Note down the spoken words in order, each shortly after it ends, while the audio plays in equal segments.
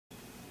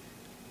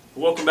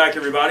Welcome back,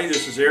 everybody.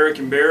 This is Eric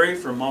and Barry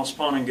from Moss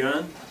Pond &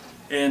 Gun,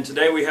 and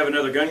today we have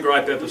another Gun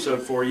Gripe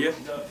episode for you.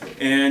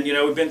 And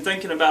we've been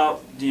thinking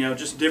about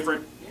just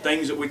different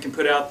things that we can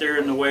put out there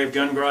in the way of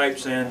gun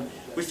gripes, and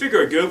we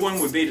figure a good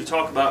one would be to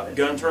talk about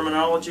gun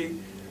terminology.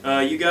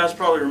 You guys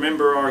probably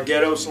remember our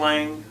ghetto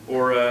slang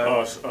or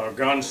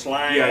gun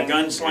slang. Yeah,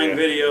 gun slang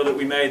video that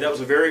we made. That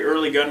was a very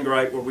early gun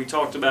gripe where we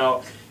talked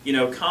about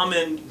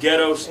common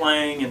ghetto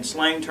slang and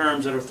slang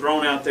terms that are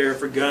thrown out there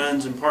for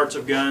guns and parts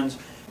of guns.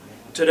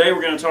 Today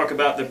we're going to talk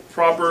about the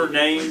proper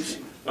names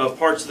of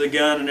parts of the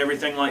gun and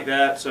everything like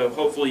that, so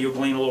hopefully you'll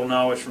glean a little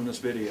knowledge from this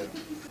video.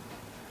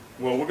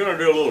 Well, we're going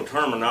to do a little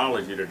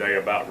terminology today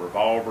about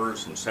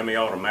revolvers and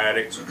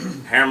semi-automatics,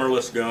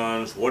 hammerless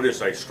guns, what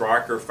is a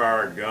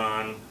striker-fired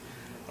gun,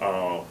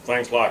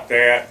 things like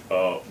that,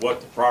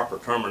 what the proper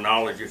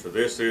terminology for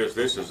this is.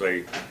 This is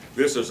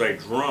a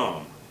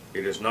drum.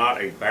 It is not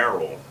a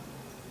barrel.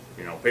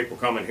 People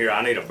come in here,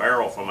 I need a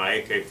barrel for my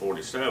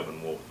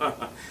AK-47.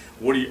 Well,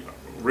 what do you...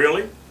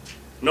 Really?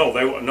 No,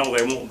 they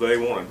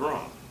want a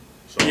drum.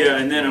 So, yeah,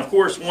 and then of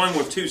course one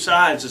with two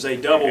sides is a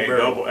double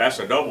barrel. That's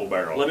a double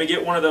barrel. Let me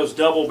get one of those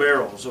double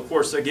barrels. Of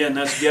course, again,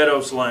 that's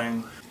ghetto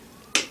slang.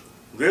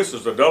 This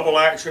is a double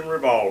action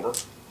revolver,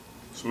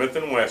 Smith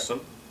 & Wesson.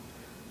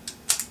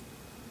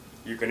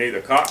 You can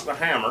either cock the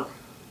hammer,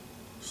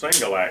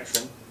 single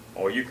action,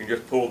 or you can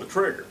just pull the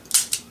trigger.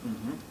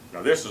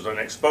 Now this is an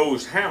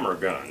exposed hammer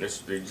gun. You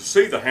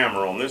see the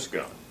hammer on this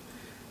gun.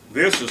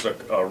 This is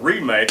a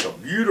remake, a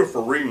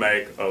beautiful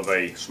remake of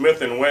a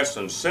Smith &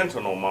 Wesson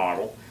Sentinel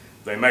model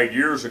they made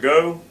years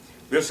ago.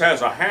 This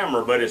has a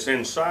hammer, but it's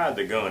inside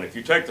the gun. If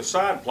you take the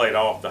side plate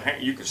off,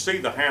 you can see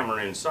the hammer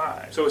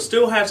inside. So it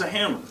still has a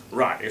hammer.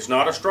 Right. It's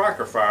not a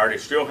striker fired.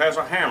 It still has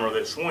a hammer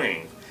that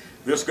swings.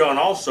 This gun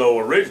also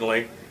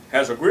originally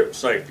has a grip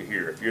safety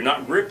here. If you're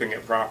not gripping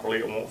it properly,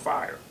 it won't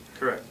fire.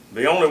 Correct.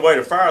 The only way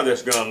to fire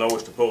this gun, though,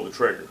 is to pull the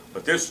trigger.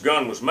 But this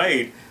gun was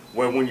made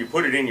where when you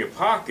put it in your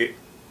pocket,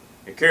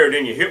 and carry it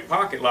in your hip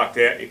pocket like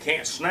that, it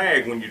can't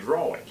snag when you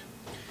draw it.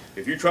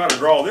 If you try to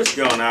draw this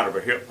gun out of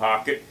a hip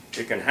pocket,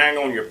 it can hang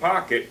on your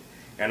pocket,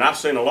 and I've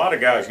seen a lot of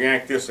guys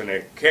yank this and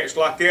they catch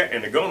like that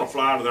and the gun will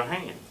fly out of their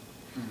hand.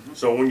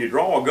 So when you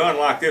draw a gun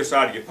like this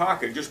out of your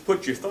pocket, just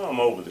put your thumb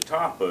over the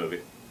top of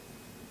it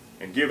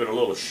and give it a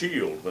little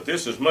shield. But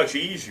this is much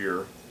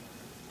easier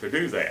to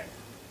do that.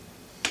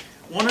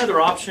 One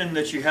other option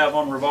that you have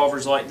on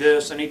revolvers like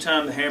this,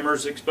 anytime the hammer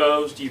is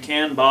exposed, you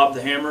can bob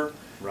the hammer.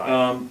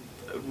 Right.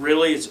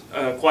 Really, it's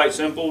quite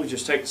simple. You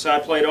just take the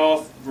side plate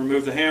off,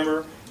 remove the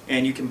hammer,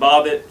 and you can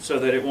bob it so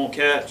that it won't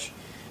catch.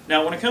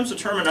 Now, when it comes to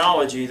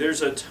terminology,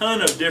 there's a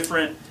ton of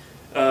different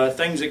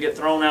things that get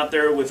thrown out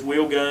there with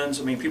wheel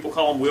guns. I mean, people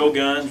call them wheel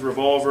guns,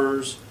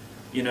 revolvers,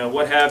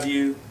 what have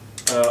you.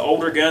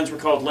 Older guns were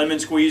called lemon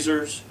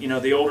squeezers,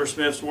 the older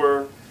Smiths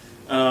were.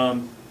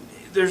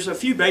 There's a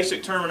few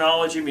basic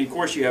terminology. I mean, of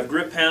course, you have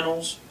grip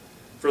panels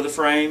for the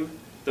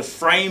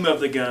frame of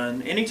the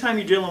gun. Anytime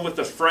you're dealing with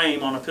the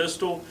frame on a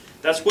pistol,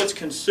 that's what's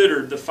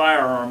considered the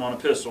firearm on a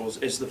pistol,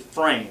 is the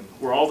frame,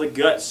 where all the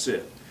guts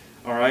sit.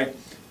 All right.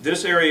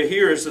 This area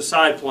here is the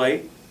side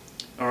plate.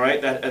 All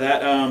right.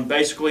 That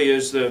basically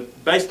is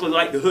basically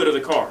like the hood of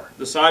the car.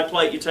 The side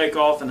plate you take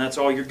off, and that's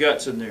all your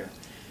guts in there.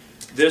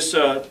 This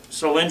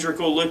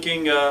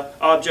cylindrical-looking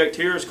object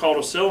here is called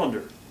a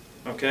cylinder.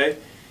 Okay.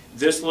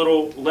 This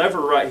little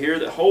lever right here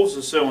that holds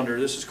the cylinder,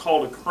 this is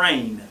called a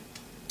crane.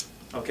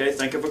 Okay.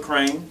 Think of a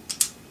crane.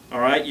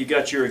 All right. You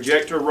got your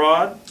ejector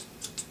rod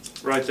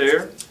right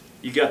there.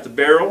 You got the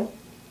barrel,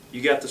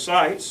 you got the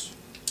sights,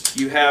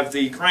 you have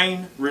the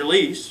crane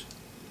release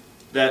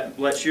that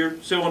lets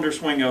your cylinder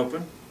swing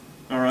open.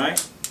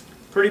 Alright,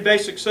 pretty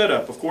basic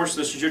setup. Of course,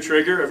 this is your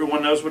trigger.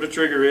 Everyone knows what a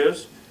trigger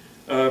is.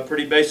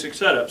 Pretty basic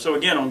setup. So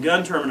again, on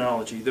gun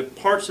terminology, the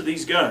parts of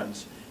these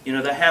guns, they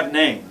have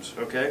names,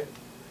 okay?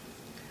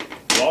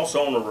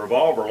 Also on a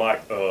revolver,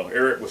 like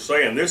Eric was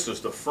saying, this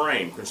is the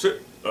frame.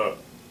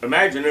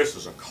 Imagine this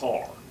as a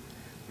car.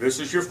 This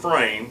is your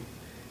frame,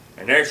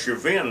 and that's your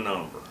VIN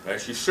number.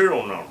 That's your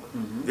serial number.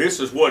 This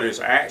is what is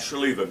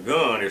actually the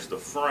gun, is the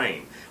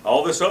frame.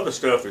 All this other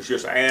stuff is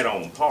just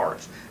add-on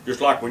parts.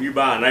 Just like when you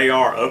buy an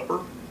AR upper,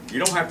 you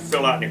don't have to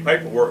fill out any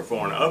paperwork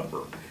for an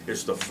upper.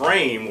 It's the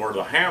frame where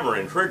the hammer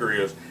and trigger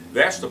is.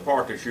 That's the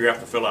part that you have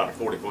to fill out a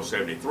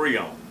 4473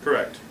 on.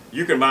 Correct.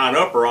 You can buy an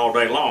upper all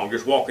day long,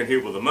 just walk in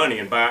here with the money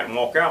and buy it and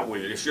walk out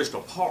with it. It's just a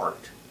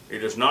part.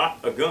 It is not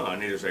a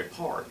gun, it is a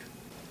part.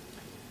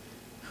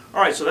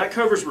 Alright, so that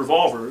covers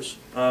revolvers.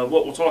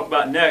 What we'll talk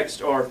about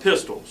next are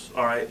pistols.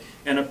 Alright,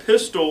 and a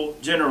pistol,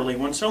 generally,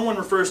 when someone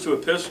refers to a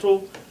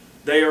pistol,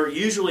 they are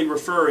usually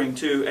referring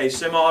to a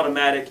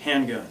semi-automatic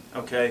handgun.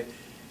 Okay,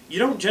 you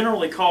don't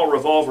generally call a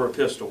revolver a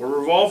pistol. A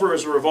revolver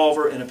is a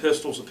revolver and a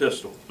pistol is a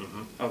pistol.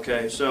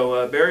 Okay,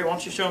 so Barry, why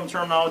don't you show them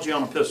terminology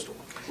on a pistol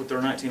with their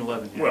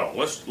 1911 here. Well,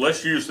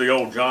 let's use the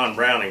old John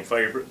Browning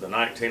favorite, the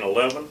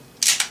 1911.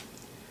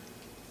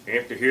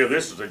 Empty here.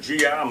 This is a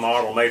GI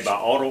model made by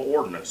Auto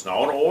Ordnance. Now,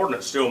 Auto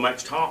Ordnance still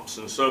makes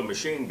Thompson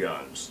submachine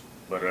guns,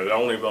 but they're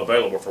only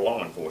available for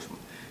law enforcement.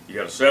 You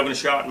got a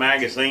 7-shot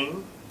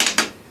magazine.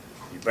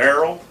 your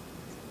barrel,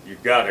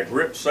 you've got a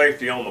grip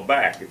safety on the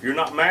back. If you're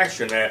not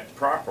mashing that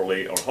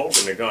properly or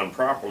holding the gun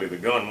properly, the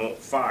gun won't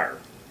fire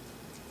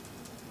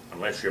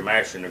unless you're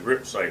mashing the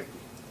grip safety.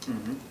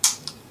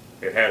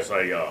 It has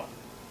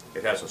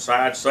a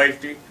side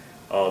safety.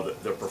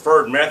 The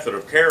preferred method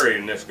of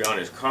carrying this gun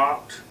is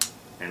cocked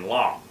and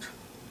locked.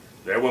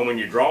 That way when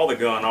you draw the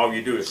gun, all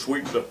you do is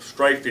sweep the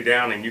safety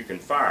down and you can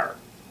fire.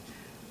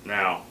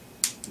 Now,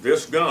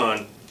 this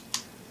gun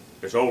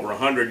is over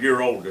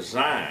 100-year-old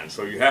design,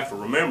 so you have to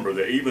remember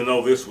that even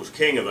though this was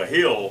King of the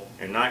Hill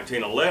in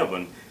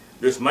 1911,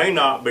 this may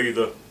not be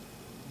the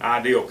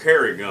ideal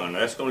carry gun.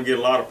 That's going to get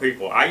a lot of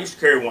people. I used to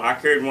carry one. I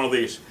carried one of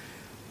these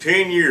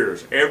 10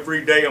 years.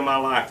 Every day of my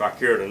life I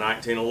carried a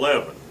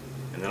 1911.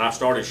 And then I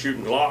started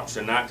shooting Glocks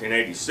in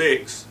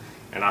 1986,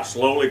 and I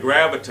slowly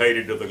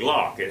gravitated to the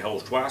Glock. It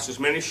holds twice as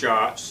many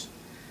shots.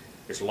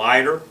 It's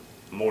lighter,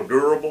 more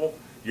durable.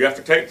 You have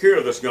to take care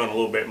of this gun a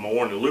little bit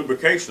more, and the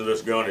lubrication of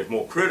this gun is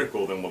more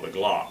critical than with a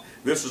Glock.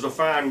 This is a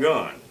fine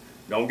gun.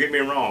 Don't get me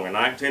wrong. A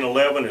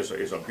 1911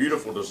 is a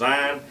beautiful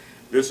design.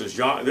 This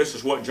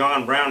is what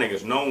John Browning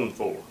is known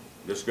for.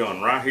 This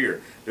gun right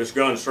here. This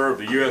gun served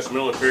the U.S.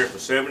 military for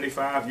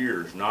 75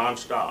 years,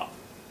 non-stop.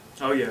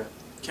 Oh yeah.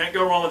 Can't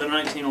go wrong with a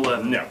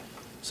 1911. No.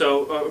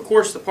 So, of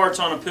course, the parts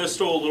on a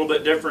pistol a little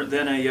bit different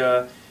than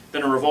a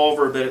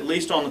revolver, but at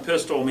least on the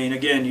pistol, I mean,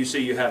 again, you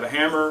see you have a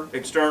hammer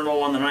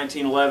external on the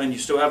 1911. You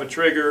still have a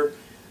trigger.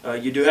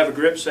 You do have a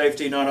grip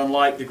safety, not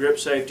unlike the grip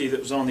safety that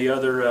was on the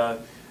other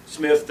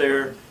Smith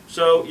there.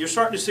 So you're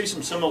starting to see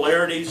some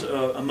similarities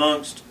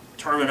amongst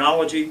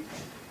terminology.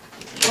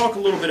 Talk a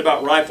little bit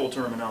about rifle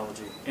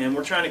terminology, and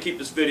we're trying to keep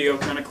this video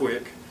kind of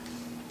quick.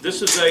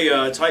 This is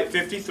a Type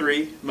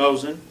 53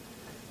 Mosin.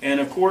 And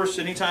of course,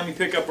 anytime you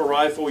pick up a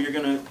rifle, you're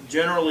going to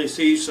generally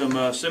see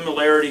some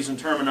similarities in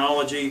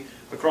terminology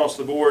across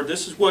the board.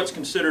 This is what's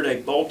considered a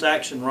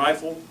bolt-action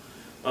rifle.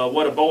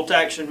 What a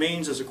bolt-action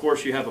means is, of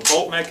course, you have a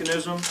bolt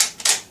mechanism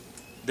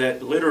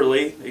that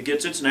literally, it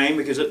gets its name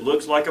because it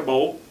looks like a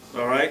bolt,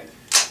 all right?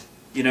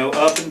 You know,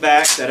 up and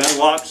back, that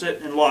unlocks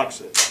it and locks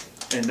it.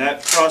 And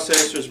that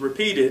process is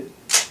repeated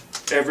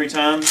every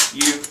time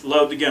you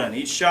load the gun.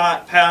 Each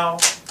shot, pow,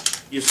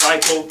 you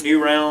cycle,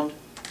 new round,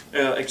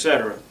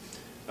 etc.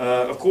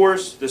 Of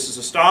course, this is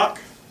a stock.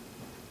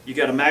 You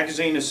got a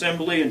magazine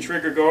assembly and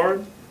trigger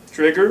guard,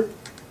 trigger,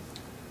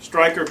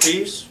 striker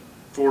piece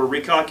for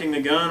recocking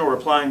the gun or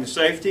applying the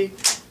safety.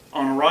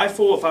 On a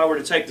rifle, if I were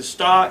to take the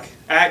stock,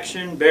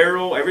 action,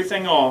 barrel,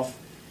 everything off,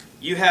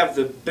 you have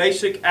the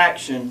basic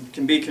action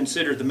can be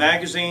considered the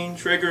magazine,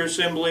 trigger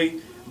assembly,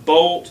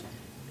 bolt,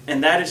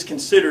 and that is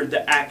considered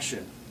the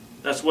action.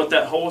 That's what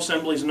that whole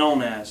assembly is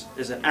known as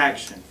an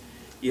action.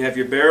 You have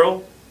your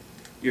barrel,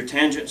 your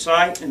tangent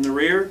sight in the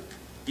rear.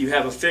 You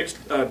have a fixed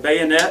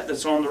bayonet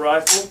that's on the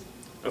rifle.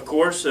 Of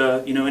course,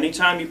 you know,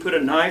 anytime you put a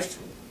knife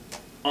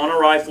on a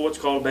rifle, it's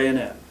called a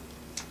bayonet.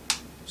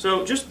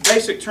 So just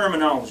basic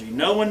terminology,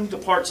 knowing the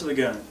parts of the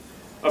gun.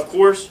 Of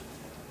course,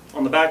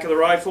 on the back of the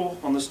rifle,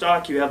 on the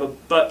stock, you have a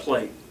butt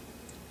plate.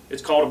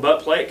 It's called a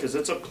butt plate because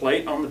it's a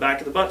plate on the back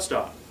of the butt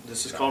stock.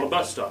 This is called a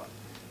butt stock.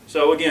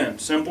 So again,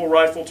 simple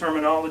rifle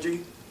terminology,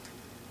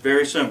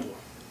 very simple.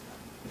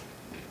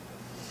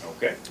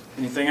 Okay.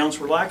 Anything else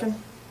we're lacking?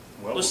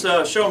 Well, Let's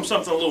show them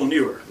something a little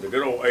newer. the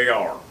good old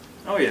AR.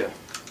 Oh yeah.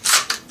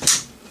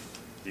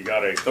 You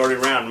got a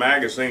 30-round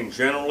magazine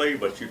generally,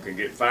 but you can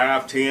get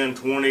 5, 10,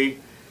 20,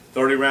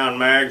 30-round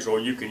mags, or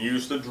you can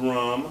use the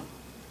drum,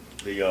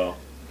 the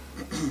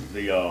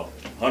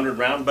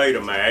 100-round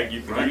beta mag.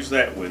 You can use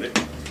that with it.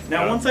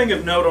 Now, one thing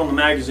of note on the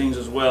magazines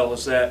as well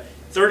is that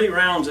 30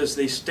 rounds is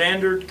the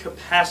standard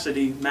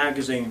capacity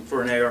magazine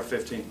for an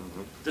AR-15.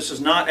 This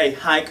is not a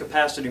high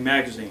capacity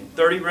magazine.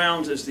 30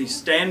 rounds is the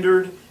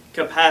standard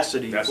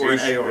capacity for an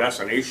AR. That's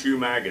an issue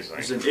magazine.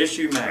 It's an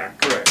issue mag,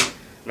 correct.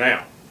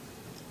 Now,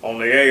 on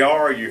the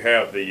AR, you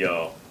have the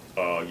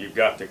you've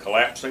got the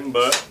collapsing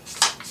butt,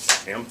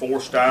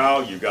 M4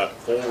 style. You've got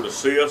forward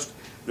assist.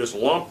 This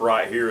lump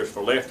right here is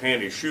for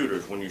left-handed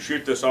shooters. When you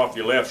shoot this off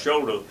your left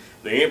shoulder,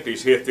 the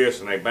empties hit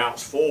this and they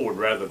bounce forward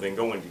rather than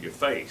go into your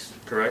face.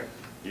 Correct.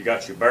 You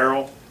got your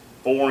barrel,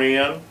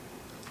 4N,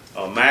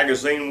 a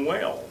magazine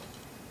well.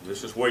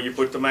 This is where you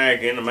put the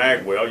mag in, the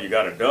mag well. You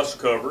got a dust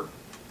cover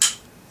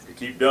to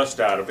keep dust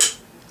out of it.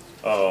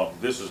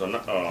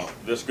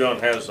 This gun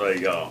has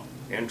a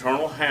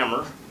internal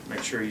hammer.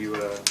 Make sure you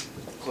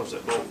close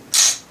that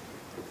bolt.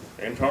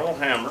 Internal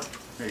hammer.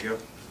 There you go.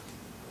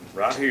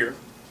 Right here.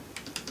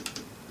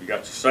 You got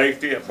your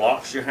safety, it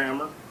blocks your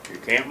hammer. You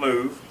can't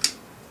move.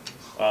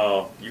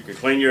 You can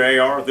clean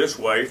your AR this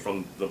way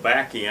from the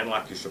back end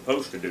like you're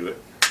supposed to do it.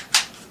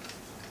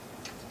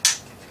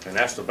 And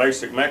that's the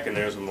basic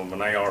mechanism of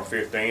an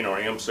AR-15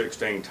 or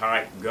M16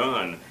 type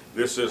gun.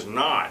 This is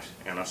not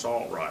an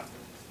assault rifle.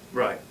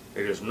 Right.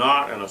 It is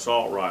not an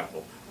assault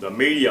rifle. The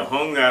media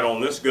hung that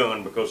on this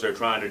gun because they're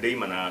trying to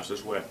demonize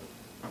this weapon.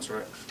 That's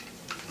right.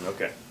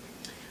 Okay.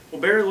 Well,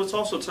 Barry, let's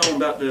also tell them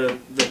about the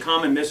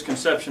common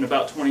misconception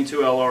about 22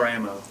 LR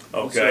ammo.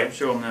 Okay. Let's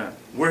show them that.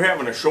 We're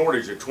having a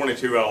shortage of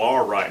 22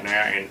 LR right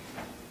now, and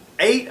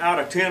 8 out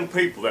of 10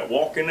 people that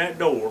walk in that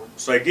door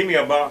say, give me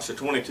a box of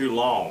 22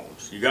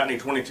 longs. You got any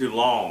 22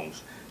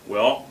 longs?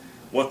 Well,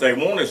 what they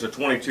want is a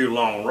 22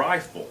 long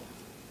rifle.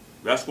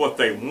 That's what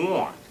they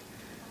want.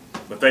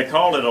 But they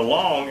call it a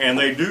long, and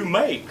they do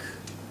make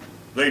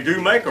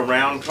a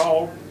round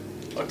called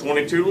a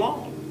 22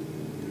 long.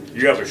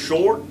 You have a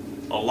short,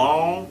 a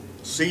long,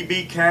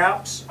 CB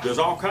caps. There's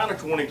all kind of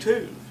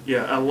 22.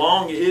 Yeah, a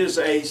long is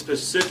a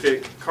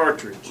specific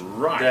cartridge.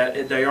 Right.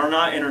 That they are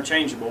not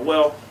interchangeable.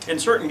 Well, in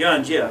certain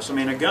guns, yes. I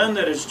mean, a gun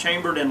that is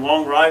chambered in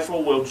long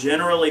rifle will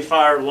generally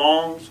fire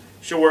longs,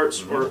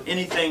 shorts, or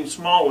anything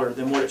smaller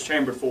than what it's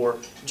chambered for,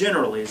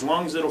 generally, as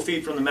long as it'll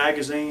feed from the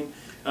magazine.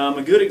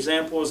 A good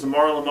example is the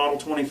Marlin Model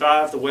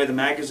 25. The way the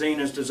magazine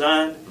is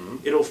designed,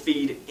 it'll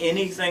feed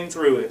anything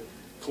through it.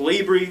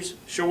 Calibres,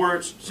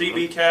 shorts,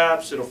 CB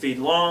caps, it'll feed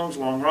longs,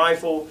 long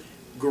rifle.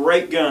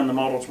 Great gun, the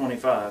Model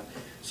 25.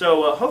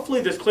 So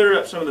hopefully this cleared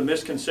up some of the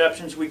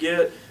misconceptions we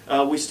get.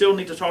 We still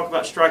need to talk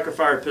about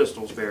striker-fired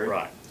pistols, Barry.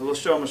 Right. So let's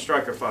show them a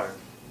striker-fire.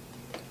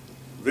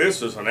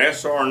 This is an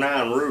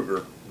SR9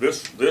 Ruger.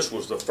 This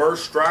was the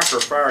first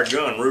striker-fired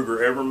gun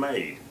Ruger ever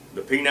made.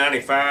 The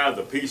P95,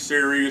 the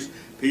P-Series,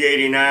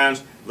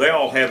 P89s, they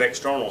all have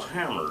external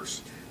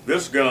hammers.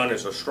 This gun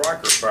is a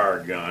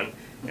striker-fired gun,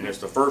 and it's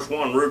the first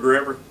one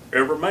Ruger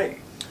ever made.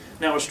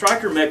 Now a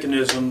striker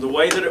mechanism, the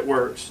way that it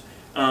works,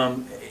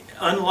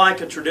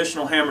 unlike a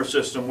traditional hammer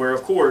system where,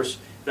 of course,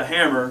 the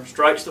hammer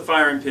strikes the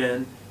firing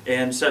pin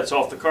and sets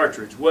off the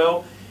cartridge.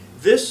 Well,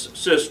 this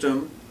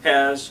system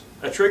has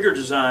a trigger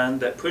design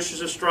that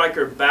pushes a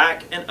striker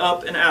back and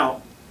up and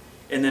out,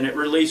 and then it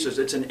releases.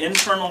 It's an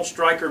internal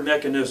striker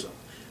mechanism.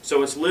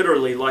 So it's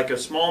literally like a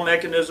small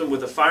mechanism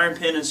with a firing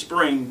pin and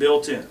spring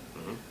built in.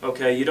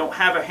 Okay, you don't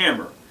have a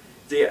hammer.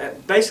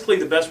 Basically,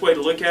 the best way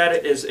to look at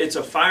it is it's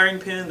a firing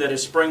pin that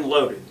is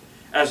spring-loaded,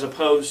 as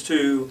opposed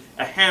to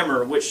a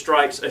hammer which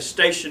strikes a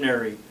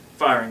stationary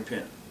firing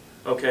pin.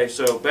 Okay,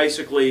 so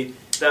basically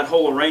that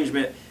whole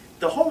arrangement,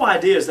 the whole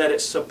idea is that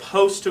it's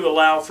supposed to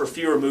allow for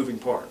fewer moving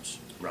parts.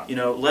 Right. You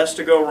know, less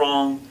to go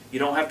wrong. You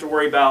don't have to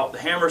worry about the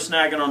hammer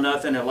snagging on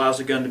nothing. It allows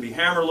the gun to be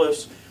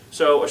hammerless.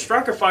 So a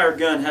striker-fired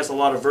gun has a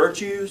lot of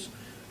virtues.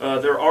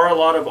 There are a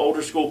lot of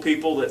older school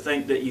people that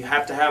think that you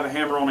have to have a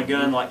hammer on a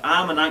gun. Like,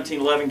 I'm a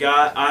 1911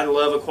 guy. I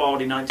love a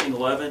quality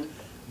 1911,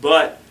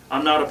 but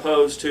I'm not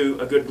opposed to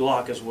a good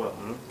Glock as well.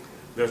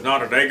 There's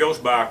not a day goes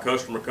by a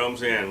customer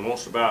comes in and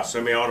wants to buy a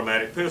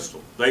semi-automatic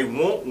pistol. They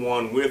want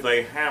one with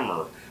a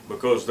hammer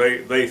because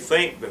they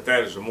think that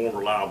that is a more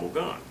reliable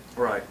gun.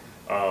 Right.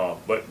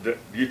 But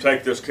you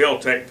take this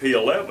Kel-Tec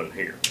P11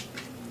 here.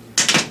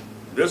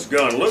 This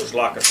gun looks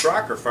like a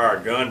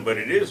striker-fired gun, but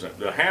it isn't.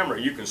 The hammer,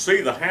 you can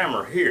see the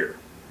hammer here.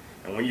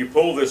 And when you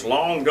pull this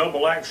long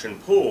double-action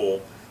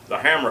pull, the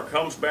hammer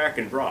comes back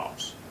and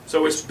drops.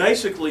 So it's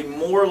basically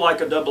more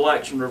like a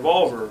double-action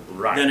revolver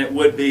than it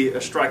would be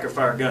a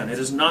striker-fired gun. It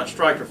is not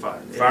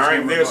striker-fired.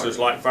 Firing this is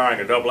like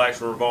firing a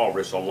double-action revolver.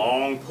 It's a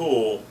long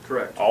pull,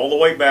 correct, all the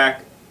way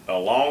back, a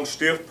long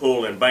stiff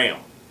pull, and bam.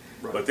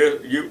 Right.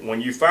 But when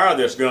you fire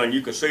this gun,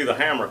 you can see the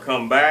hammer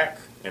come back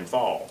and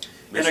fall.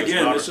 And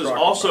again, this is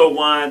also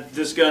why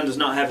this gun does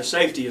not have a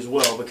safety as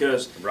well,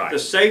 because the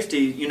safety,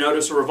 you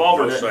notice a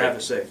revolver doesn't have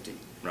a safety.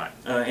 Right.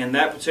 And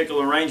that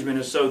particular arrangement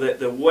is so that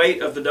the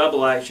weight of the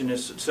double action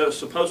is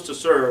supposed to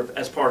serve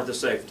as part of the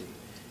safety.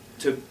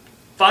 To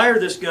fire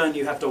this gun,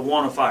 you have to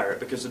want to fire it,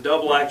 because the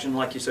double action,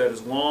 like you said,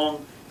 is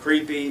long,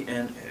 creepy,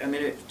 and I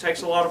mean, it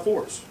takes a lot of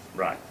force.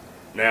 Right.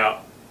 Now,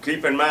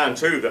 keep in mind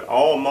too that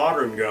all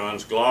modern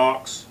guns,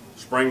 Glocks,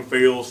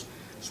 Springfields,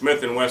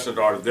 Smith & Wesson,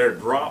 they're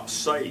drop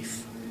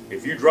safe.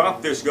 If you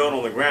drop this gun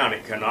on the ground,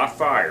 it cannot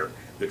fire.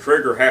 The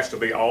trigger has to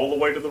be all the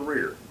way to the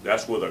rear.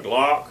 That's with a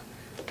Glock,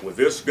 with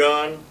this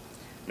gun.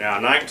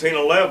 Now,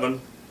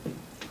 1911,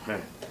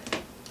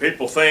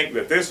 people think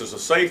that this is a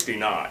safety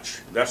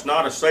notch. That's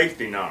not a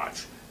safety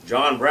notch.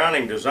 John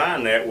Browning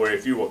designed that where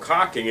if you were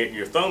cocking it and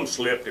your thumb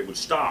slipped, it would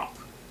stop.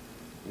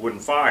 It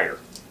wouldn't fire.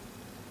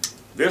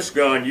 This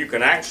gun, you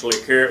can actually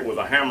carry it with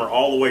a hammer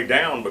all the way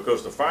down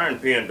because the firing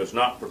pin does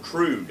not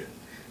protrude.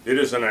 It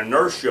is an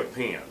inertia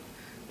pin.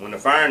 When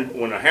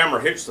the hammer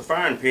hits the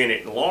firing pin,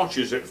 it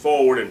launches it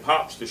forward and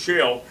pops the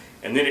shell,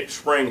 and then it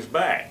springs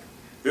back.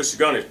 This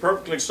gun is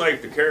perfectly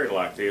safe to carry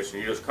like this,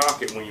 and you just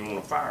cock it when you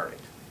want to fire it.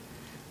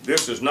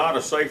 This is not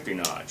a safety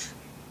notch.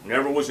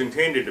 Never was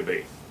intended to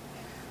be.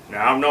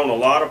 Now, I've known a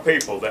lot of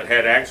people that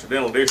had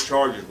accidental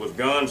discharges with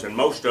guns, and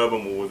most of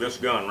them were with this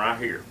gun right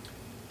here.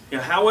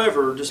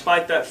 However,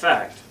 despite that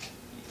fact,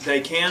 they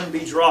can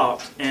be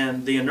dropped,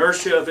 and the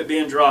inertia of it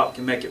being dropped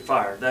can make it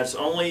fire. That's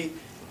only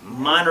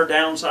minor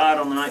downside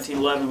on the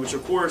 1911, which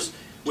of course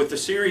with the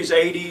Series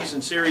 80s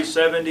and Series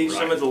 70s,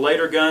 some of the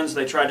later guns,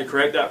 they tried to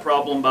correct that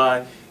problem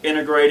by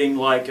integrating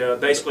like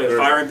basically a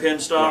firing pin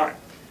stock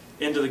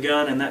into the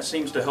gun, and that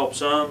seems to help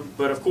some.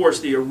 But of course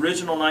the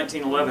original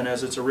 1911,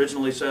 as it's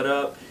originally set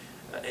up,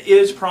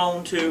 is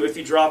prone to, if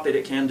you drop it,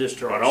 it can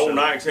discharge. An old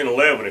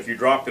 1911, if you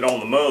dropped it on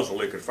the muzzle,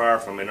 it could fire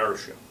from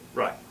inertia.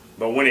 Right.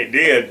 But when it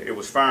did, it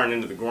was firing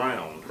into the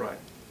ground. Right.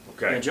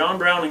 Okay. And John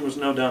Browning was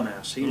no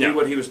dumbass. He knew No.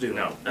 what he was doing.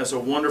 No. That's a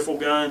wonderful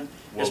gun.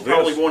 Well, It's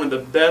probably this- one of the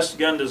best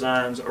gun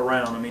designs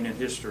around, I mean, in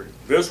history.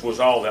 This was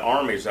all the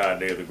Army's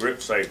idea, the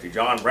grip safety.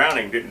 John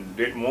Browning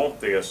didn't want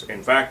this.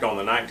 In fact, on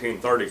the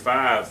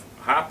 1935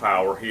 high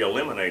power, he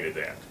eliminated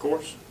that. Of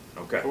course.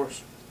 Okay. Of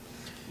course.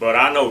 But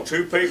I know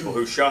two people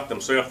who shot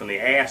themselves in the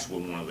ass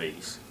with one of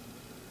these.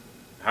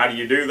 How do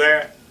you do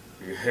that?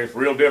 It's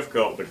real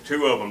difficult, but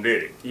two of them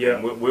did it. Yeah.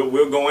 And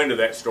we'll go into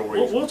that story.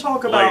 We'll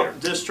talk about later.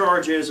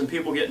 discharges and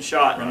people getting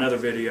shot in another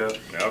video.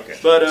 Okay.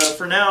 But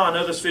for now, I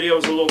know this video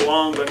is a little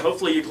long, but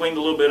hopefully you gleaned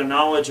a little bit of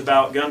knowledge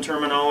about gun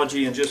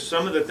terminology and just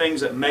some of the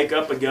things that make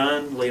up a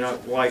gun, you know,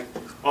 like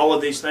all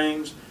of these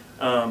things.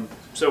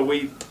 So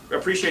we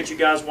appreciate you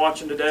guys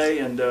watching today,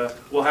 and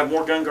we'll have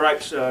more gun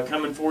gripes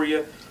coming for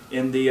you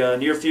in the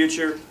near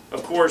future.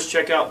 Of course,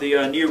 check out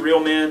the new Real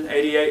Men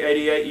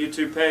 8888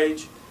 YouTube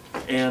page.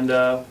 And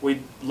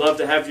we'd love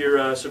to have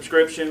your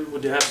subscription.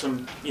 We'd have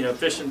some, you know,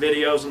 fishing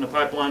videos in the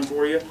pipeline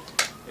for you.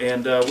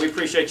 And we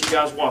appreciate you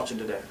guys watching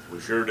today. We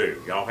sure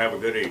do. Y'all have a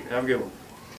good evening. Have a good one.